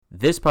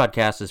This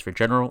podcast is for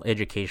general,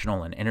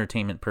 educational, and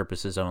entertainment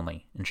purposes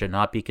only and should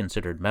not be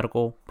considered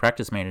medical,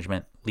 practice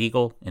management,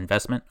 legal,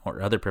 investment,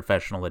 or other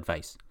professional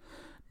advice.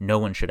 No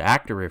one should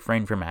act or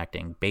refrain from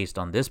acting based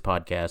on this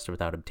podcast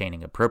without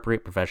obtaining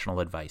appropriate professional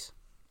advice.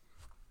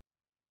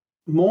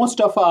 Most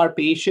of our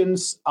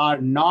patients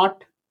are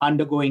not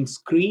undergoing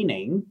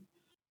screening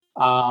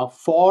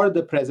for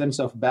the presence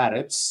of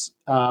Barrett's,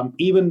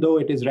 even though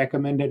it is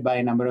recommended by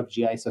a number of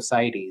GI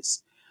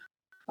societies.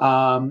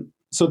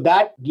 So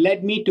that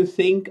led me to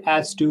think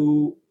as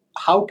to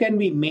how can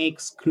we make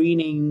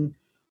screening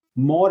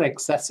more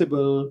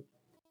accessible,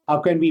 how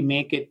can we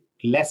make it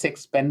less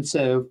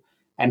expensive,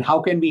 and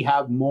how can we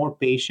have more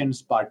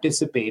patients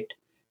participate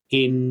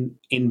in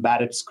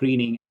Barrett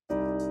screening.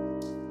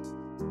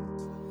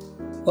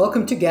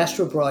 Welcome to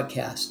Gastro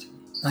Broadcast.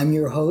 I'm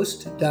your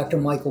host, Dr.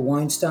 Michael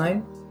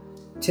Weinstein.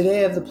 Today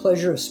I have the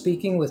pleasure of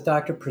speaking with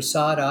Dr.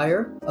 Prasad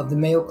Iyer of the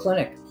Mayo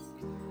Clinic.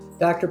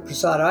 Dr.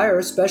 Prasad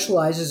Iyer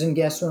specializes in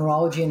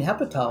gastroenterology and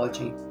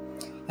hepatology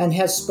and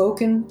has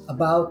spoken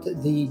about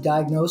the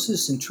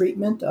diagnosis and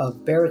treatment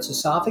of Barrett's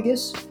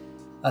esophagus,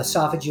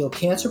 esophageal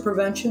cancer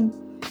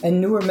prevention,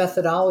 and newer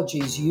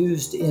methodologies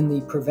used in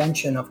the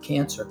prevention of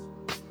cancer.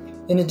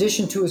 In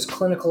addition to his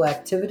clinical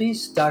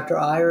activities, Dr.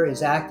 Iyer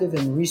is active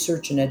in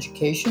research and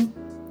education,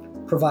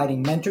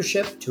 providing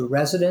mentorship to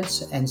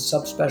residents and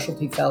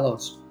subspecialty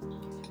fellows.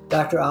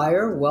 Dr.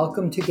 Iyer,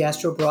 welcome to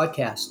Gastro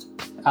Broadcast.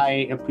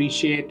 I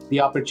appreciate the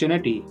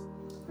opportunity.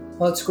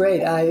 Well, it's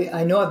great.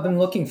 I know I've been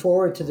looking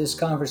forward to this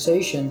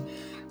conversation.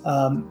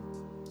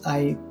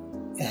 I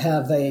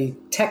have a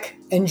tech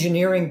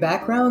engineering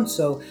background,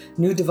 so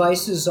new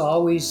devices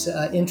always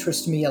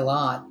interest me a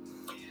lot.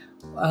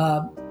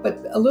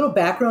 But a little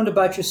background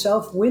about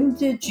yourself. When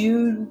did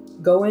you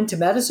go into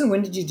medicine?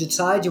 When did you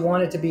decide you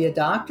wanted to be a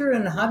doctor?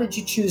 And how did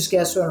you choose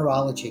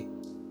gastroenterology?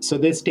 So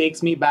this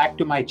takes me back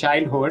to my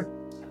childhood.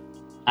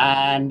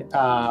 And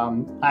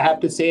I have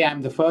to say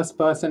I'm the first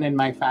person in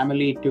my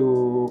family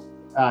to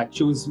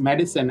choose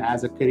medicine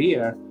as a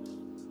career.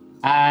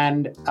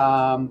 And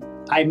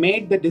I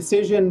made the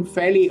decision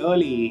fairly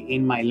early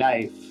in my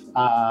life.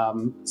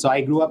 So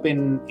I grew up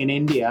in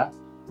India,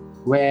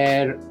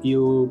 where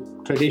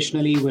you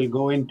traditionally will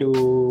go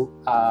into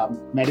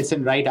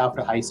medicine right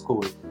after high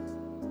school.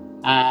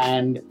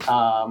 And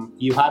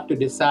you have to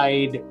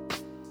decide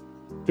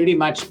pretty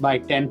much by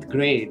 10th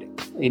grade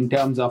in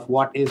terms of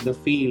what is the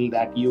field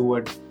that you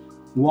would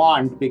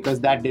want, because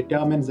that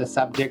determines the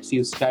subjects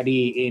you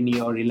study in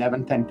your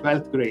 11th and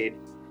 12th grade,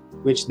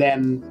 which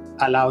then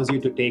allows you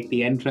to take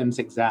the entrance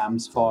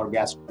exams for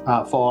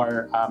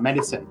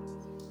medicine.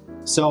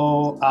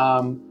 So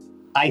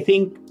I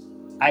think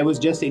I was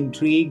just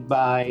intrigued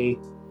by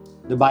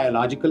the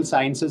biological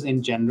sciences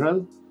in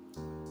general.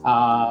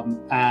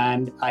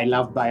 And I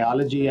loved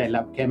biology, I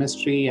loved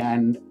chemistry,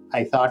 and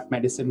I thought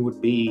medicine would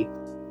be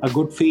a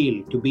good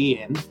field to be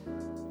in.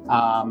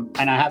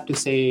 And I have to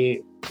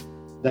say,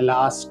 the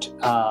last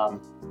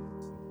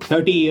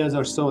 30 years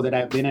or so that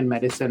I've been in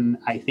medicine,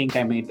 I think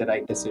I made the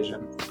right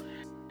decision.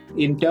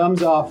 In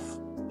terms of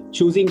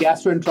choosing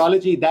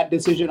gastroenterology, that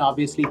decision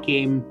obviously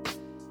came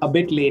a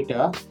bit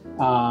later.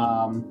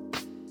 And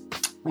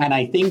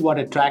I think what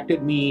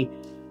attracted me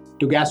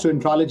to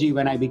gastroenterology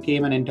when I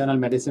became an internal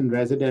medicine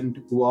resident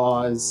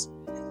was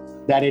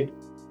that it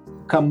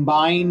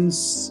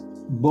combines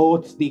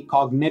both the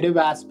cognitive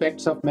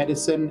aspects of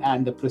medicine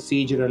and the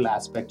procedural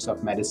aspects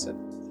of medicine.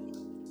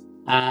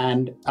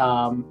 And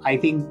I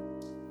think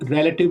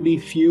relatively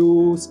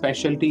few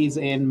specialties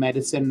in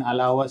medicine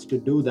allow us to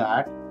do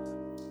that.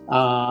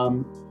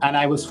 And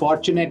I was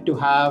fortunate to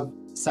have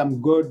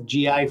some good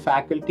GI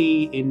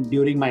faculty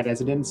during my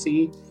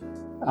residency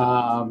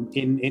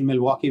in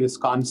Milwaukee,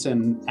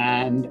 Wisconsin.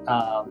 And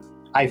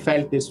I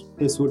felt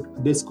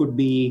this could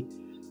be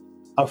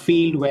a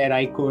field where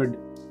I could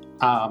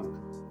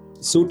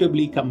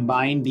suitably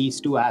combine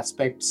these two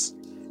aspects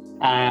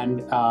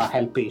and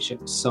help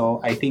patients. So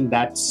I think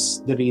that's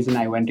the reason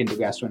I went into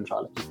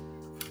gastroenterology.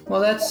 Well,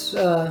 that's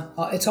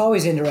it's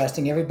always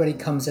interesting. Everybody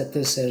comes at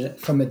this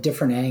from a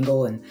different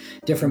angle and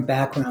different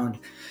background.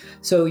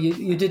 So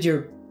you did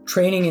your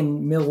training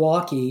in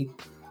Milwaukee.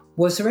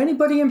 Was there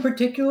anybody in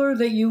particular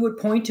that you would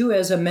point to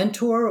as a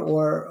mentor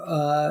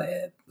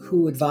or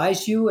who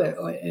advised you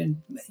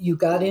and you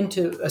got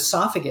into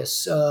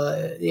esophagus,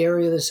 the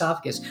area of the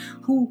esophagus?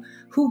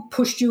 Who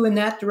pushed you in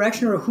that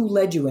direction or who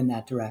led you in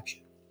that direction?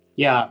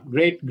 Yeah,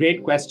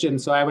 great question.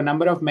 So I have a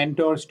number of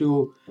mentors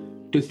to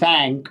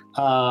thank.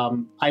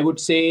 I would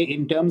say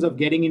in terms of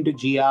getting into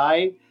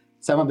GI,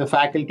 some of the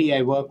faculty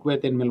I work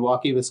with in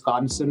Milwaukee,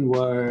 Wisconsin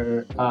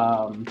were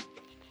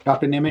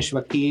Dr. Nimish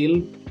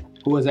Vakil,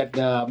 who was at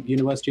the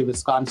University of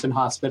Wisconsin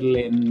Hospital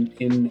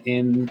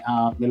in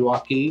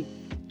Milwaukee.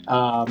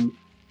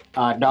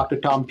 Dr.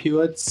 Tom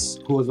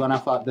Pewitz, who was one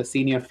of the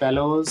senior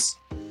fellows.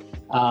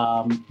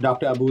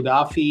 Dr. Abu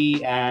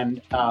Dhafi,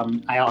 and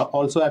I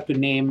also have to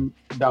name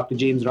Dr.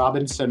 James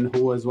Robinson,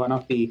 who was one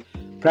of the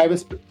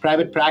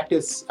private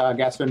practice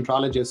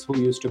gastroenterologists who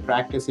used to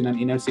practice in an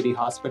inner city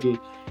hospital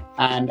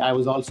And I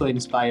was also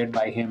inspired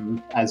by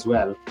him as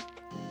well.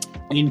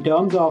 In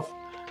terms of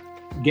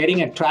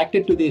getting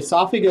attracted to the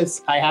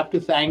esophagus, I have to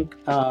thank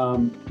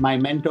my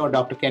mentor,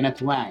 Dr.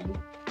 Kenneth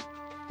Wang,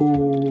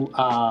 who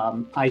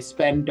I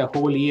spent a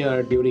whole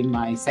year during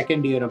my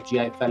second year of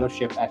GI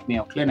fellowship at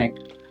Mayo Clinic.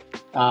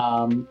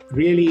 And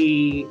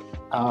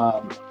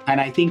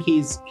I think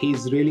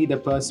he's really the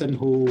person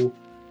who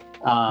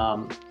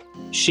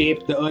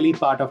shaped the early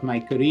part of my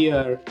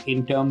career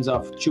in terms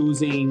of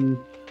choosing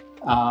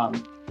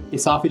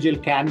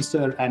esophageal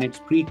cancer and its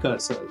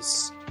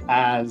precursors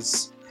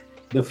as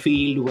the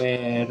field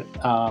where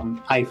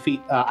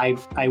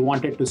I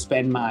wanted to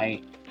spend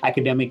my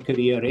academic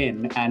career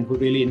in, and who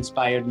really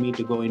inspired me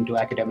to go into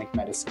academic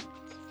medicine.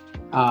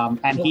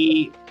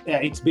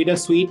 It's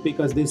bittersweet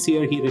because this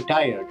year he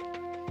retired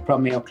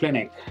from Mayo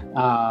Clinic.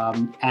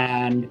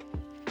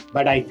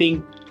 But I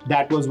think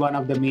that was one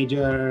of the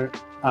major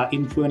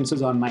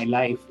influences on my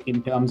life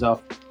in terms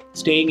of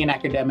staying in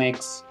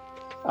academics,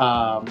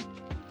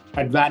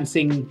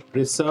 advancing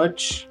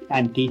research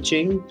and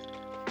teaching,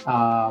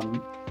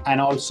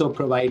 and also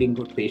providing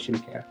good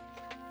patient care.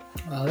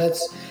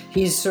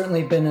 He's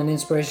certainly been an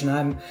inspiration.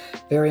 I'm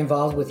very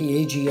involved with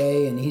the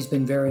AGA, and he's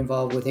been very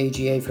involved with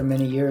AGA for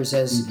many years,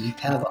 as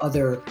have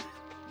other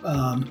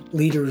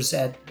leaders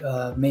at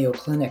Mayo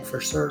Clinic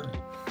for certain.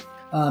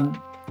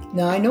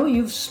 Now, I know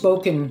you've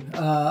spoken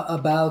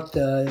about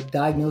the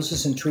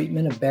diagnosis and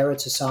treatment of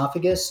Barrett's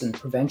esophagus and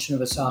prevention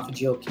of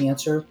esophageal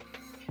cancer.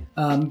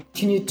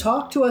 Can you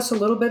talk to us a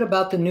little bit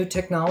about the new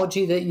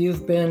technology that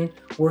you've been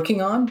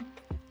working on?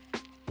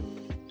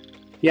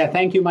 Yeah,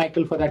 thank you,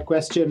 Michael, for that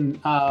question.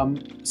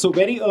 So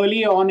very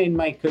early on in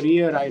my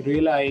career, I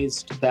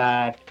realized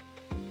that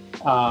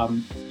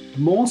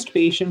most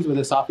patients with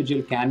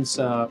esophageal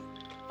cancer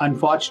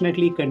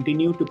unfortunately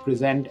continue to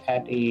present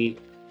at an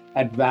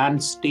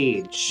advanced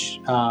stage.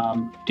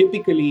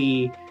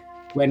 Typically,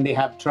 when they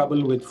have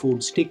trouble with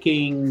food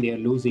sticking, they're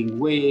losing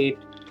weight.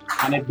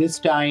 And at this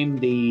time,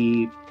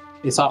 the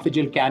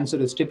esophageal cancer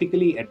is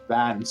typically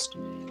advanced.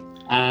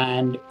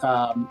 And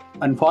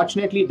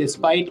unfortunately,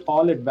 despite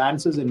all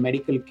advances in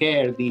medical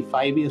care, the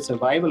 5-year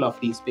survival of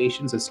these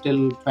patients is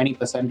still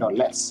 20% or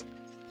less.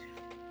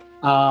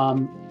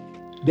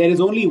 There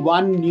is only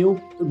one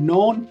new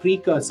known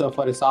precursor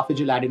for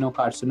esophageal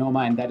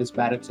adenocarcinoma, and that is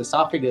Barrett's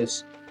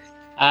esophagus.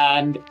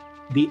 And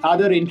the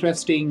other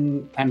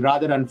interesting and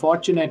rather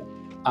unfortunate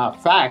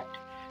fact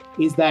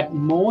is that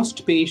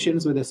most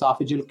patients with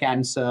esophageal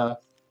cancer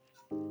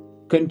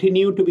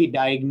continue to be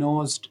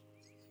diagnosed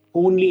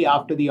only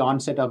after the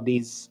onset of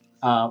these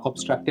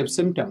obstructive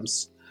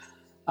symptoms,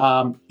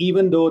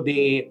 even though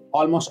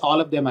almost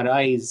all of them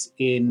arise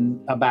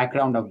in a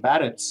background of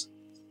Barrett's.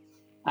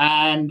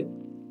 And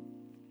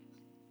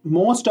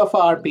most of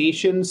our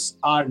patients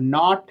are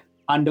not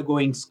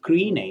undergoing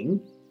screening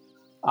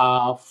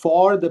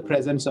for the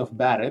presence of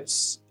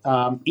Barrett's,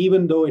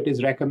 even though it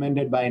is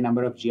recommended by a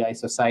number of GI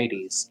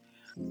societies.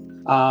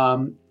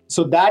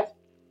 So that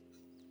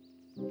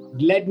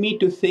led me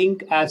to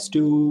think as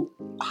to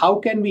how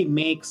can we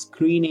make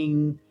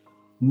screening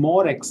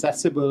more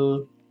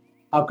accessible,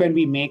 how can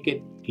we make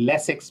it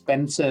less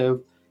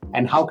expensive,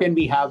 and how can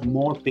we have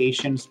more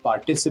patients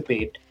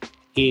participate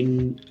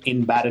in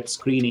Barrett's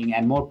screening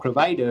and more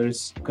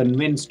providers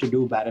convinced to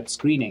do Barrett's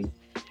screening.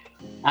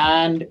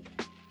 And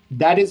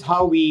that is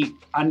how we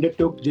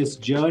undertook this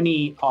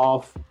journey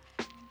of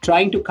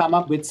trying to come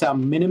up with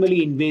some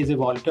minimally invasive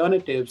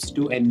alternatives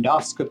to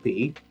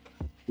endoscopy,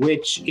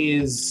 which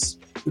is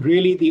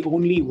really the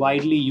only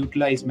widely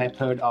utilized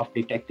method of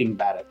detecting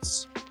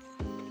Barrett's.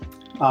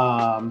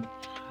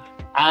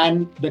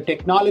 And the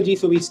technology,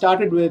 so we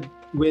started with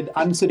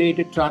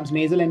unsedated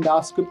transnasal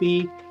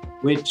endoscopy,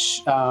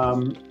 which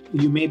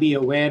you may be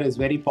aware is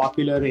very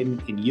popular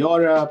in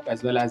Europe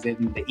as well as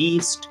in the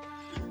East.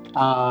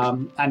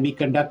 And we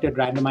conducted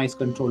randomized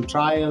controlled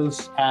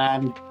trials.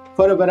 And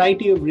for a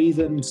variety of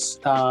reasons,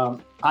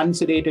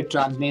 unsedated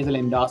transnasal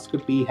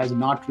endoscopy has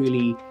not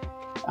really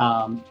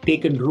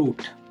taken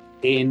root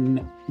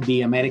in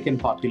the American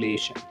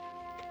population.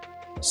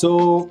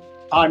 So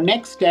our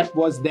next step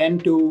was then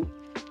to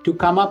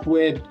come up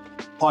with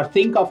or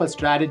think of a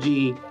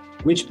strategy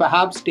which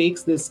perhaps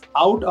takes this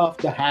out of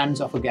the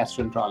hands of a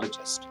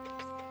gastroenterologist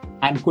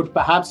and could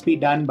perhaps be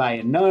done by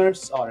a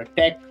nurse or a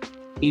tech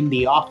in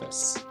the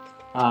office.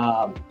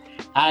 And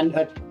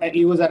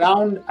it was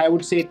around, I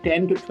would say,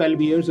 10 to 12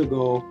 years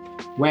ago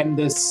when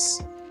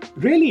this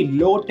really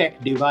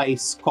low-tech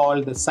device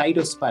called the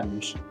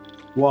Cytosponge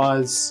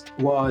was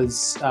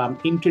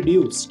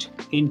introduced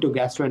into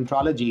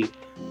gastroenterology.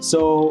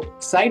 So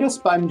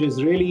Cytosponge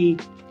is really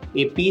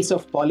a piece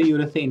of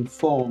polyurethane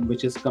foam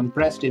which is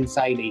compressed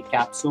inside a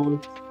capsule,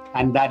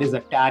 and that is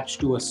attached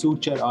to a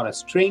suture or a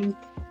string.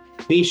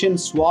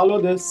 Patients swallow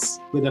this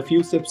with a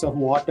few sips of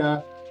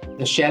water,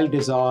 the shell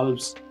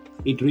dissolves,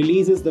 it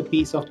releases the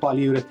piece of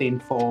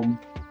polyurethane foam,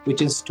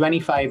 which is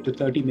 25 to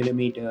 30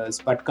 millimeters,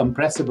 but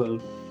compressible.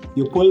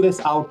 You pull this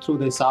out through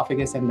the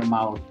esophagus and the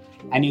mouth,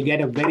 and you get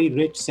a very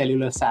rich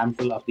cellular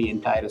sample of the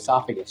entire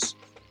esophagus.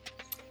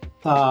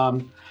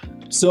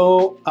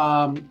 So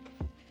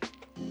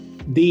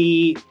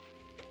the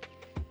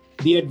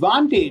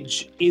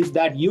advantage is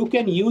that you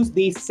can use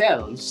these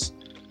cells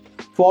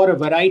for a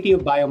variety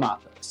of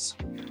biomarkers.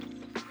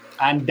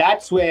 And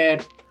that's where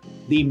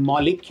the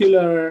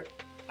molecular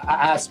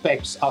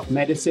aspects of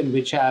medicine,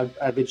 which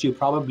you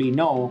probably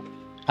know,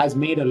 has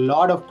made a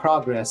lot of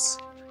progress,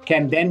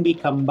 can then be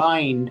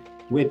combined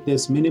with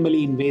this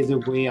minimally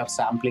invasive way of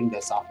sampling the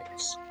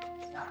esophagus.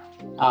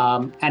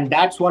 And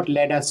that's what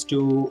led us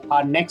to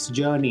our next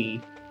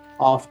journey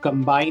of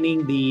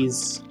combining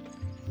these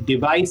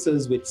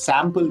devices which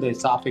sample the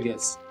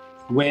esophagus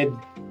with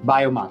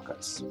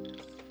biomarkers.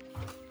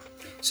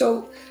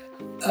 So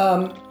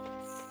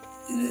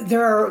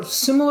there are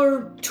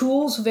similar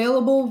tools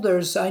available.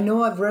 I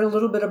know I've read a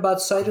little bit about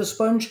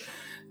Cytosponge.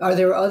 What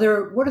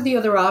are the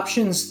other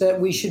options that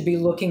we should be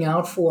looking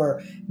out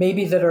for,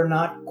 maybe that are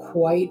not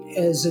quite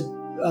as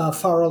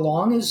far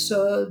along as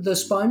the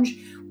sponge?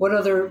 What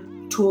other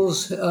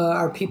tools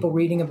are people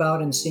reading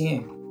about and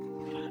seeing?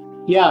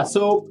 Yeah,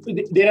 so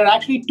there are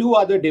actually two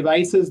other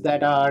devices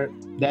that are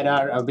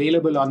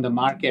available on the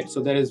market.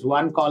 So there is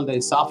one called the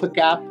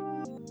EsophaCap,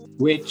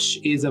 which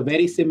is a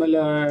very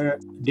similar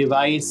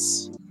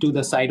device to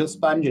the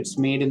Cytosponge. It's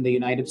made in the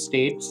United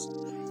States.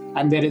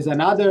 And there is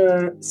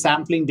another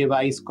sampling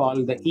device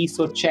called the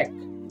EsoCheck,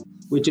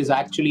 which is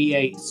actually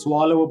a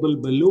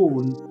swallowable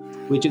balloon,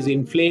 which is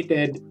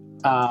inflated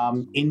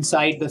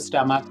inside the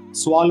stomach,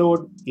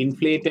 swallowed,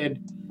 inflated,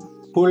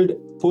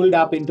 pulled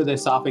up into the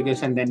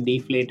esophagus, and then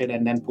deflated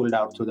and then pulled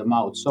out through the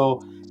mouth.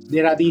 So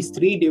there are these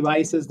three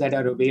devices that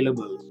are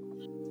available.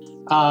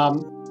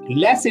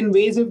 Less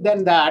invasive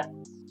than that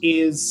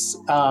is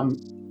a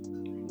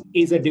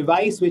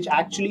device which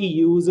actually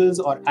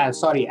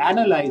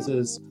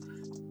analyzes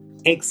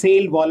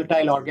exhaled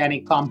volatile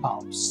organic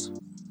compounds.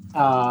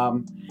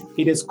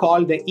 It is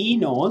called the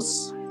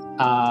eNose,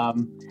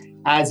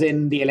 as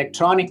in the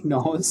electronic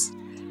nose,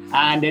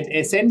 and it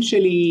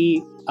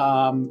essentially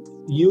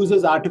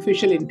uses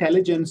artificial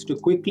intelligence to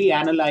quickly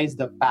analyze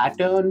the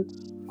pattern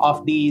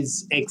of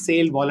these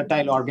exhaled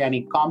volatile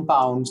organic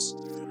compounds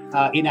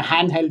in a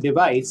handheld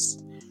device,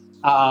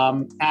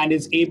 and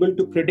is able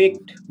to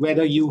predict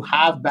whether you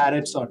have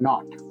Barrett's or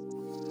not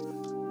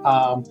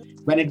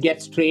when it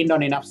gets trained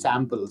on enough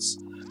samples.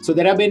 So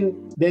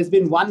there's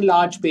been one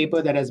large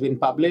paper that has been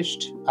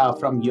published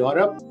from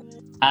Europe,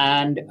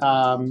 and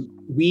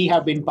we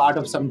have been part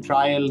of some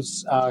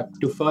trials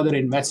to further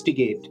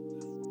investigate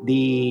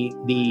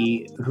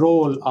the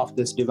role of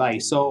this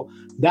device. So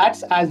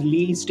that's as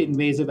least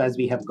invasive as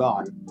we have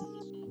gone.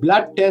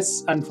 Blood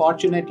tests,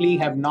 unfortunately,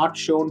 have not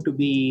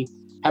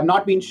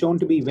been shown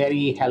to be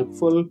very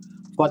helpful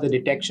for the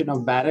detection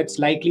of Barrett's,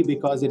 likely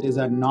because it is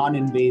a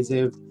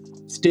non-invasive,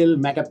 still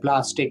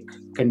metaplastic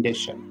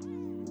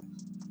condition.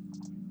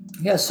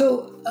 Yeah,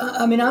 so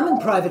I'm in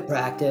private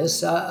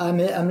practice. I'm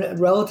a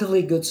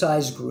relatively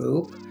good-sized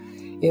group.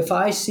 If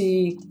I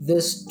see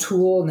this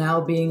tool now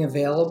being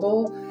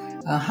available,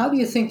 how do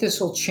you think this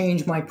will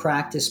change my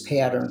practice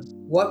pattern?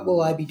 What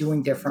will I be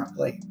doing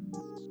differently?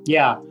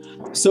 Yeah,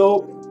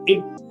 so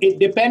it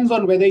depends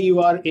on whether you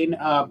are in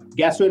a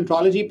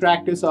gastroenterology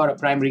practice or a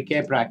primary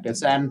care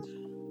practice. And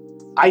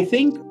I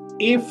think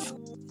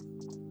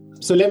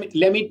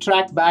let me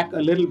track back a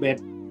little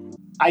bit.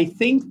 I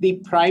think the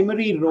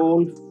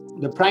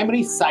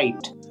primary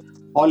site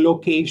or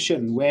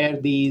location where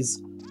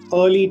these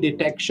early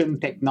detection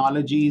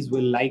technologies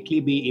will likely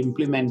be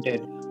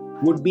implemented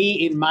would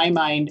be, in my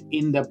mind,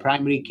 in the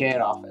primary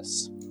care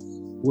office,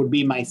 would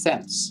be my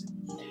sense.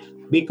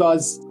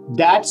 Because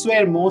that's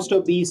where most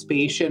of these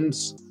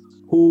patients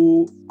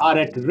who are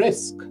at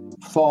risk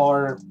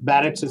for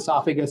Barrett's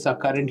esophagus are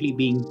currently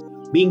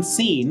being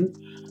seen.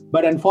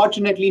 But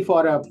unfortunately,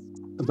 for a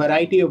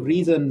variety of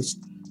reasons,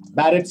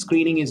 Barrett's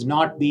screening is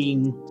not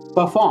being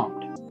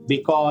performed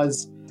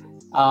because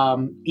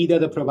either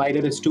the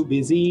provider is too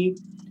busy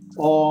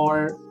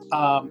or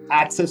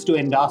access to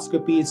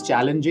endoscopy is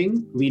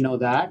challenging. We know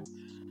that.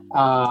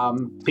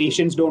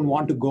 Patients don't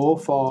want to go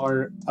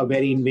for a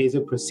very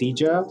invasive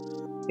procedure,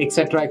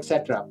 etc.,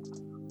 etc.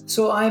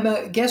 So I'm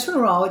a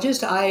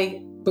gastroenterologist.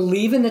 I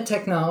believe in the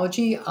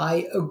technology.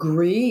 I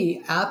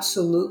agree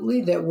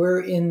absolutely that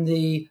we're in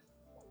the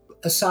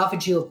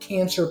esophageal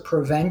cancer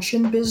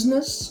prevention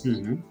business.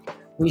 Mm-hmm.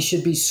 We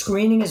should be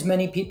screening as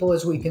many people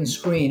as we can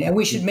screen, and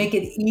we should make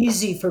it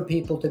easy for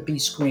people to be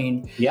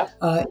screened. Yeah.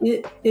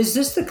 Is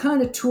this the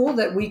kind of tool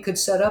that we could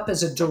set up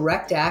as a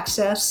direct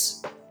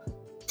access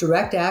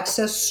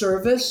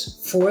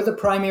service for the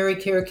primary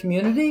care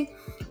community?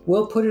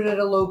 We'll put it at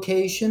a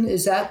location.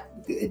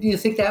 Do you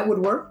think that would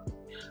work?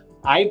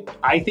 I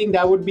think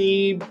that would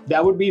be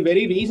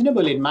very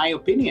reasonable, in my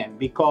opinion,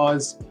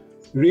 because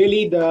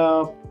really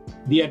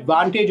the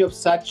advantage of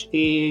such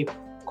a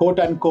quote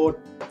unquote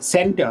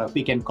center,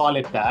 we can call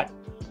it that,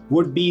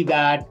 would be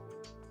that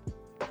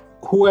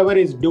whoever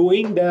is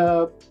doing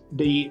the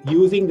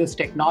using this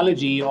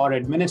technology or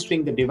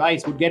administering the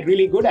device would get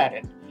really good at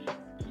it.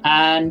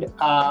 And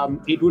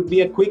it would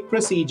be a quick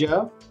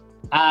procedure.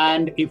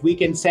 And if we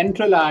can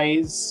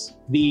centralize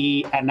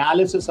the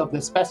analysis of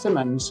the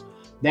specimens,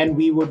 then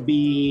we would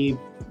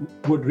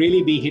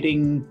really be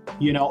hitting,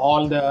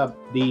 all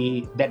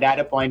the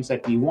data points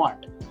that we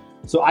want.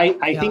 So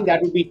I think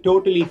that would be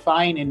totally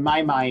fine in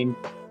my mind,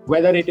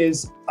 whether it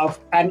is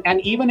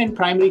and even in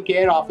primary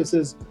care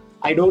offices,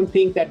 I don't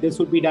think that this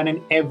would be done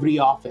in every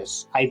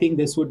office. I think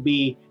this would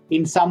be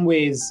in some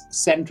ways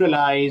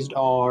centralized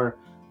or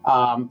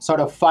sort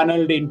of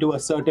funneled into a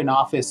certain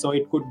office. So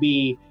it could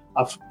be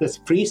this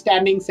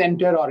freestanding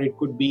center, or it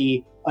could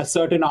be a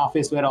certain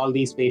office where all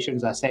these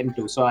patients are sent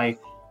to. So I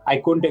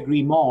couldn't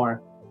agree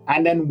more.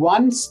 And then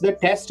once the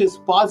test is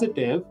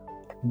positive,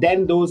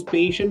 then those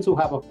patients who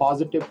have a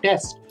positive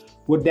test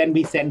would then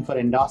be sent for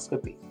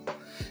endoscopy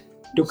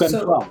to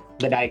confirm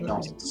the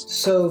diagnosis.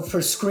 So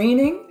for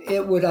screening,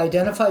 it would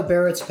identify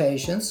Barrett's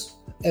patients.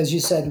 As you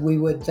said, we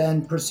would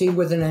then proceed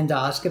with an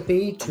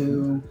endoscopy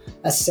to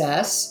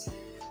assess.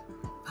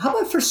 How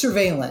about for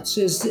surveillance?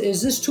 Is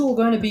this tool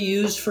going to be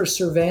used for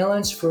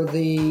surveillance for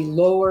the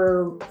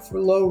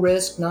low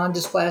risk,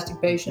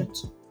 non-dysplastic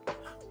patients?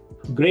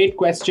 Great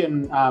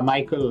question,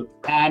 Michael.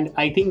 And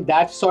I think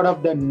that's sort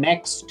of the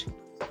next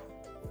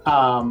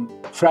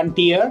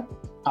frontier.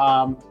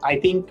 I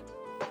think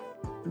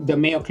the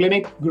Mayo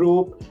Clinic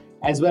group,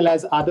 as well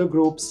as other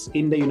groups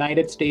in the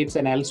United States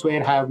and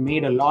elsewhere, have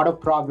made a lot of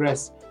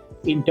progress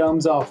in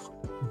terms of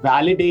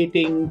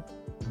validating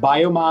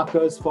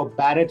biomarkers for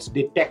Barrett's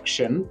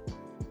detection.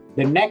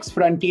 The next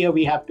frontier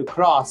we have to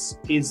cross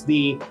is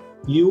the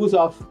use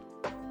of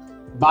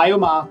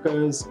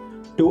biomarkers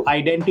to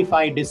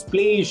identify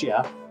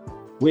dysplasia,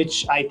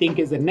 which I think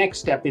is the next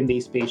step in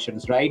these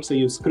patients, right? So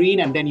you screen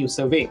and then you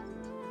survey.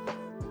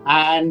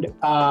 And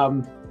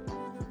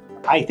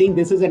I think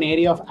this is an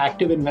area of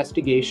active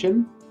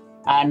investigation.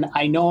 And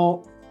I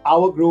know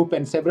our group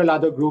and several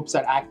other groups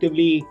are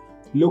actively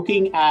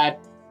looking at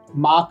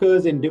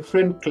markers in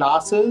different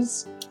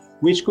classes,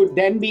 which could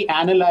then be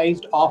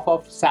analyzed off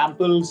of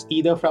samples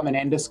either from an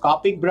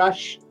endoscopic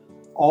brush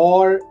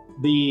or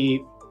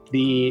the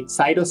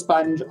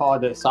cytosponge or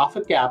the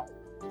esophagap,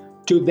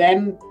 to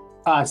then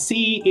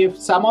see if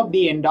some of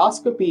the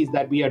endoscopies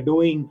that we are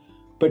doing,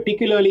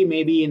 particularly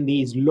maybe in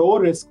these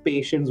low-risk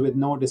patients with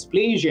no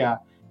dysplasia,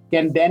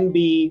 can then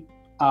be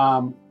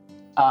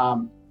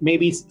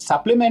maybe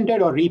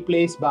supplemented or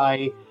replaced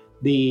by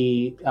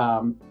a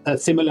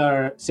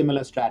similar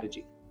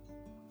strategy.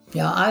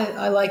 Yeah,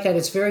 I like that.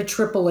 It's very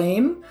triple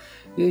aim.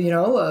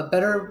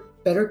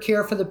 Better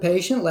care for the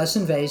patient, less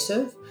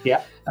invasive.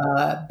 Yeah.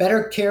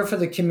 Better care for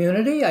the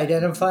community,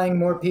 identifying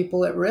more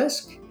people at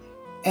risk,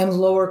 and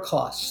lower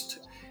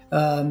cost.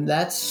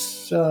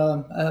 That's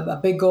a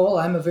big goal.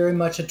 I'm very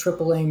much a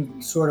triple aim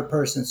sort of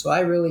person, so I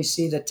really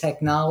see the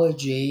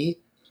technology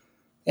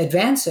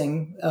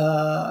advancing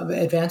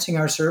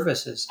our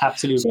services.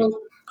 Absolutely. So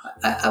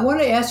I want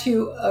to ask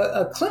you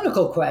a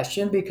clinical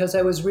question, because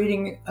I was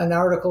reading an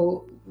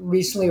article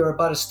recently or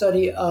about a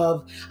study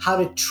of how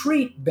to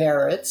treat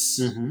Barrett's,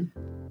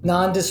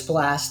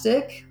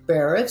 non-dysplastic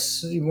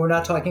Barrett's. We're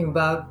not talking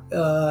about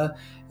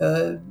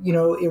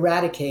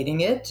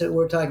eradicating it.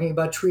 We're talking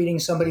about treating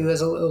somebody who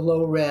has a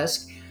low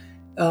risk.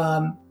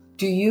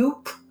 Do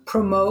you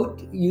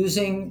promote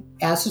using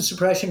acid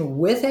suppression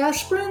with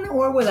aspirin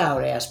or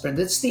without aspirin?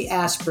 That's the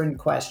aspirin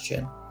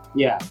question.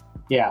 Yeah.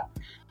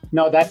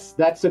 No,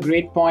 that's a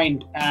great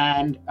point.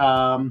 And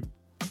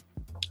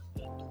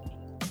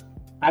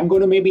I'm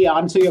going to maybe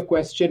answer your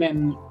question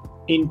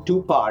in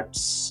two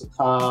parts.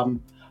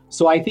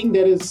 So I think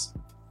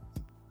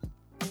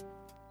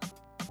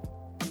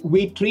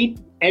we treat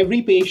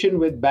every patient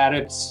with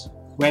Barrett's,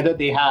 whether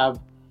they have,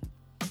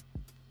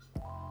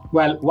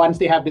 once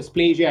they have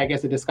dysplasia, I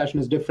guess the discussion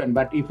is different.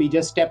 But if we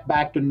just step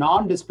back to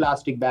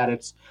non-dysplastic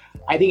Barrett's,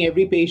 I think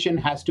every patient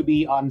has to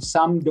be on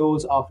some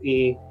dose of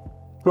a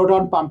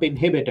proton pump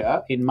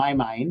inhibitor, in my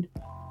mind,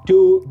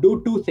 to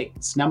do two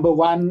things. Number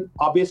one,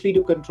 obviously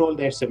to control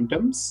their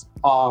symptoms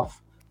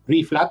of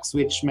reflux,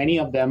 which many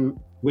of them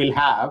will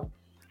have,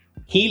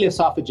 heal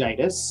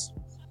esophagitis.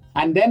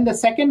 And then the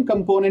second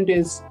component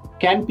is,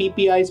 can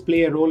PPIs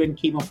play a role in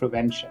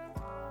chemoprevention?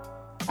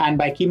 And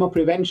by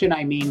chemoprevention,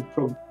 I mean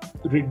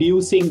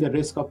reducing the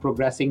risk of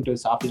progressing to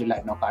esophageal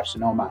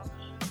adenocarcinoma.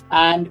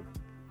 And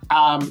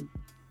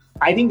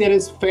I think there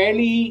is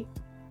fairly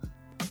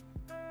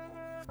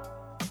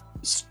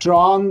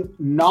strong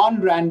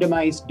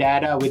non-randomized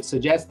data which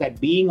suggests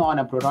that being on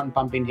a proton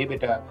pump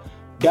inhibitor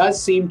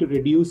does seem to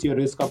reduce your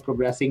risk of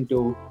progressing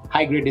to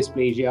high-grade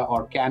dysplasia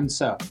or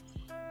cancer.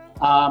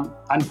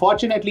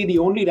 Unfortunately, the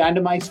only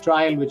randomized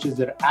trial, which is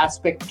the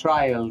ASPECT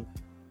trial,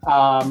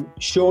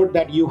 showed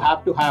that you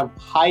have to have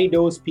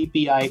high-dose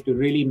PPI to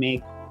really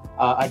make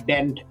a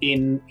dent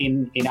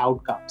in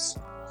outcomes.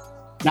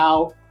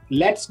 Now,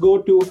 let's go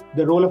to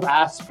the role of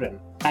aspirin.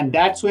 And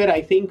that's where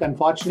I think,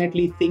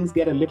 unfortunately, things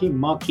get a little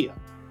murkier.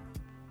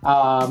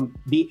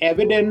 The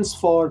evidence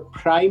for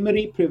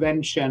primary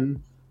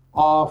prevention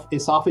of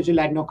esophageal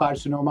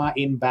adenocarcinoma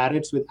in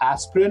Barrett's with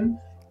aspirin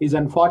is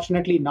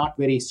unfortunately not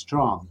very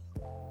strong.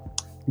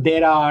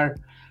 There are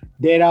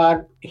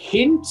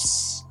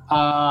hints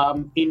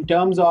in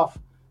terms of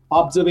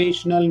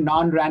observational,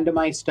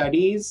 non-randomized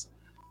studies,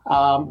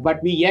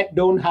 but we yet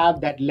don't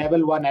have that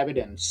level 1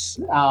 evidence.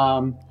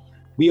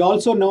 We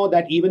also know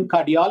that even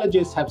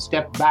cardiologists have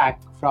stepped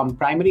back from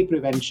primary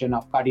prevention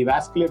of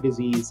cardiovascular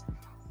disease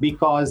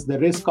because the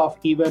risk of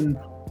even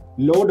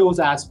low-dose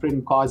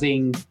aspirin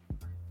causing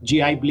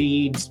GI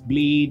bleeds,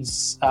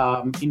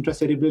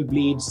 intracerebral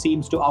bleeds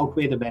seems to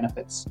outweigh the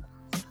benefits.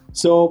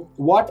 So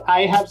what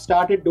I have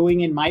started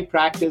doing in my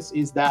practice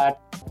is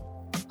that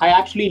I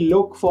actually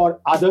look for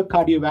other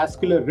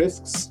cardiovascular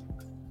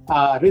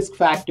risk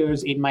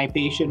factors in my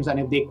patients, and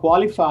if they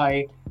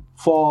qualify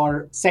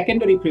for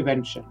secondary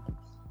prevention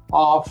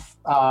of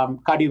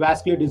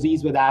cardiovascular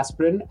disease with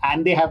aspirin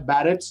and they have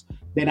Barrett's,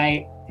 then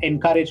I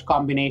encourage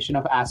combination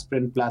of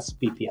aspirin plus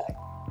PPI.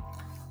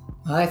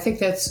 I think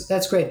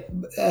that's great.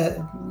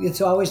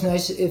 It's always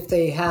nice if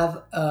they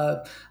have,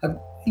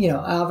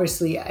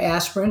 obviously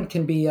aspirin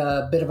can be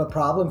a bit of a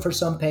problem for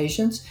some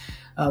patients.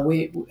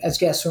 We, as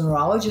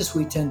gastroenterologists,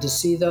 we tend to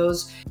see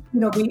those.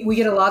 We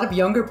get a lot of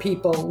younger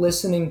people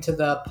listening to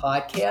the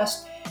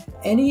podcast.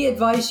 Any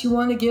advice you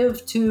want to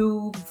give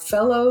to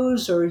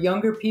fellows or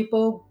younger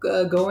people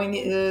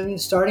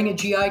starting a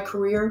GI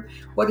career?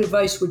 What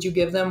advice would you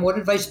give them? What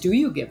advice do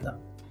you give them?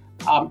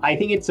 I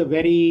think it's a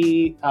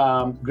very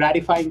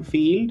gratifying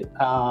field.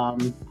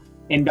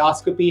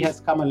 Endoscopy has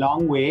come a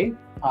long way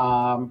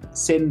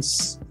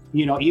since,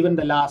 even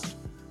the last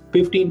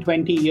 15,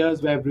 20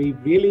 years, where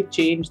we've really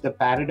changed the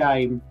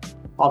paradigm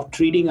of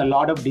treating a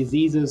lot of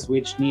diseases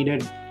which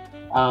needed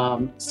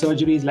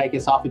surgeries like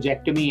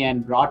esophagectomy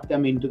and brought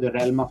them into the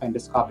realm of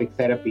endoscopic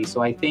therapy.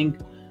 So I think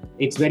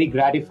it's very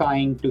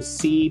gratifying to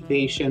see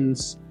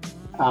patients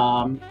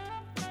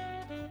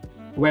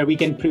where we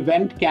can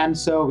prevent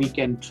cancer, we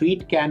can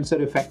treat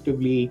cancer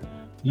effectively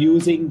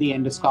using the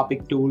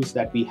endoscopic tools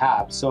that we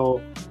have.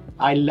 So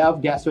I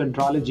love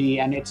gastroenterology,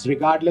 and it's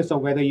regardless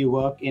of whether you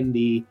work in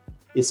the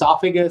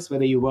esophagus,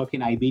 whether you work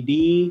in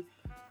IBD,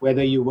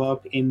 whether you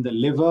work in the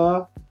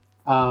liver,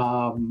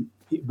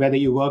 whether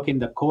you work in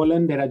the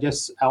colon,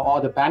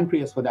 or the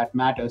pancreas for that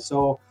matter.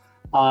 So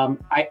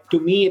to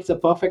me, it's a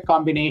perfect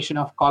combination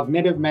of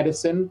cognitive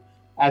medicine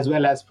as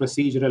well as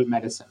procedural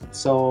medicine.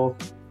 So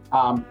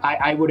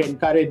I would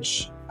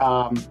encourage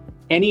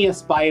any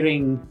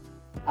aspiring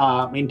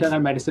internal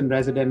medicine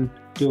resident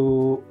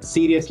to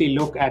seriously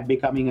look at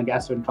becoming a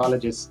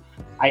gastroenterologist.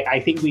 I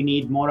think we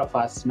need more of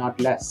us, not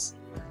less.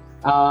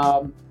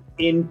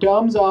 In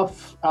terms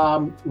of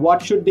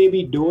what should they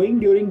be doing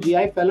during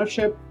GI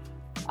fellowship,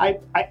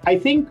 I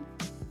think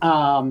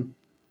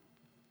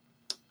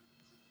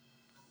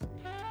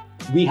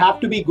we have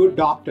to be good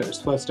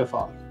doctors, first of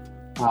all.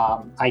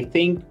 I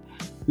think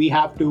we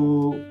have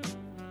to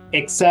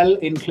excel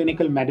in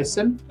clinical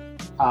medicine.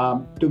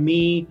 To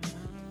me,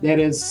 there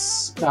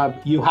is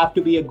you have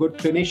to be a good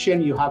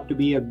clinician, you have to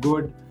be a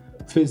good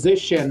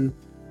physician,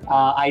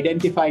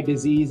 identify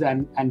disease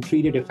and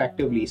treat it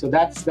effectively. So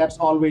that's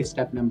always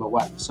step number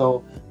one.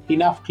 So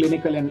enough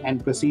clinical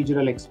and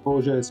procedural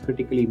exposure is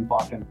critically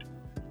important.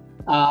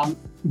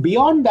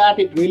 Beyond that,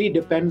 it really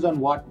depends on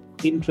what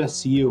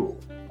interests you,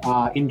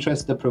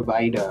 interests the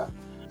provider.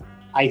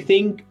 I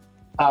think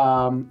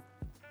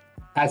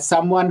as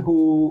someone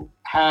who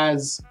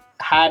has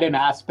had an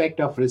aspect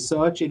of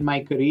research in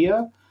my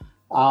career,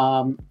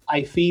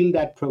 I feel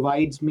that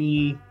provides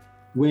me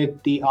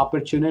with the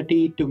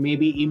opportunity to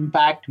maybe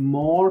impact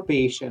more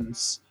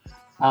patients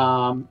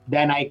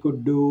than I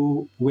could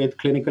do with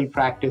clinical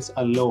practice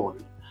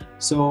alone.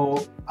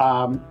 So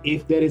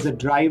if there is a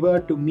driver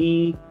to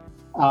me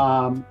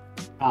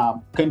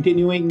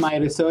continuing my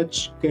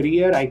research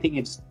career, I think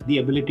it's the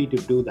ability to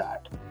do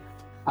that.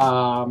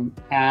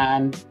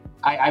 And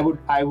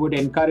I would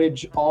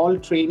encourage all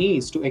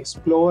trainees to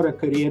explore a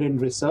career in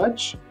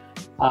research,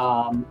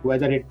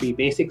 whether it be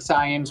basic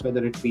science,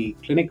 whether it be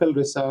clinical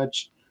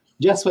research,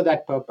 just for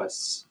that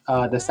purpose.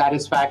 The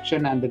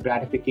satisfaction and the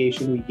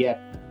gratification we get,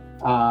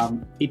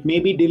 it may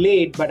be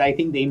delayed, but I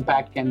think the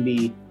impact can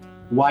be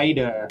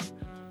wider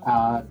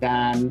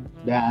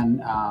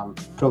than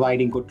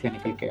providing good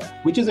clinical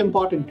care, which is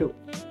important too.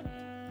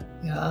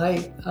 Yeah,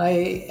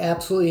 I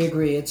absolutely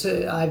agree.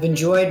 I've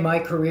enjoyed my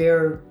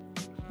career,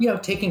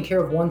 taking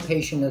care of one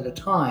patient at a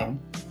time.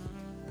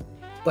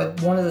 But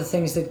one of the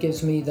things that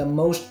gives me the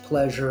most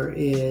pleasure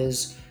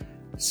is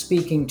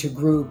speaking to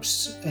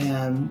groups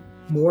and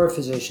more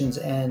physicians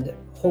and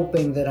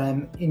hoping that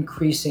I'm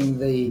increasing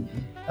the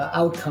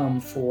outcome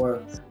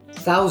for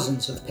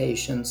thousands of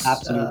patients.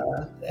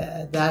 Absolutely.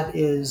 That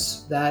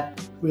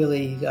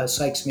really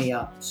psychs me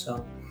up.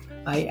 So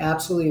I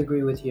absolutely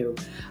agree with you.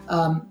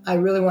 I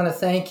really want to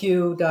thank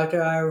you,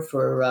 Dr. Iyer,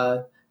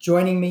 for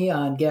joining me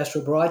on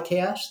Gastro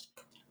Broadcast.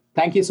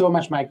 Thank you so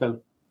much,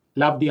 Michael.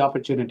 Love the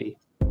opportunity.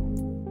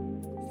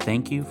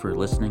 Thank you for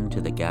listening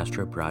to the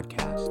Gastro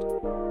Broadcast.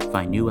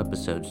 Find new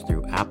episodes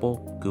through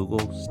Apple,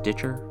 Google,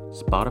 Stitcher,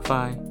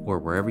 Spotify, or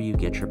wherever you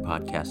get your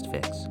podcast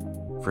fix.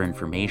 For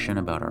information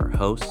about our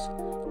hosts,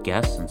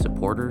 guests, and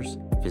supporters,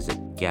 visit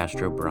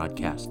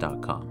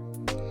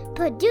gastrobroadcast.com.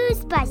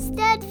 Produced by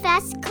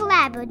Steadfast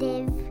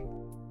Collaborative.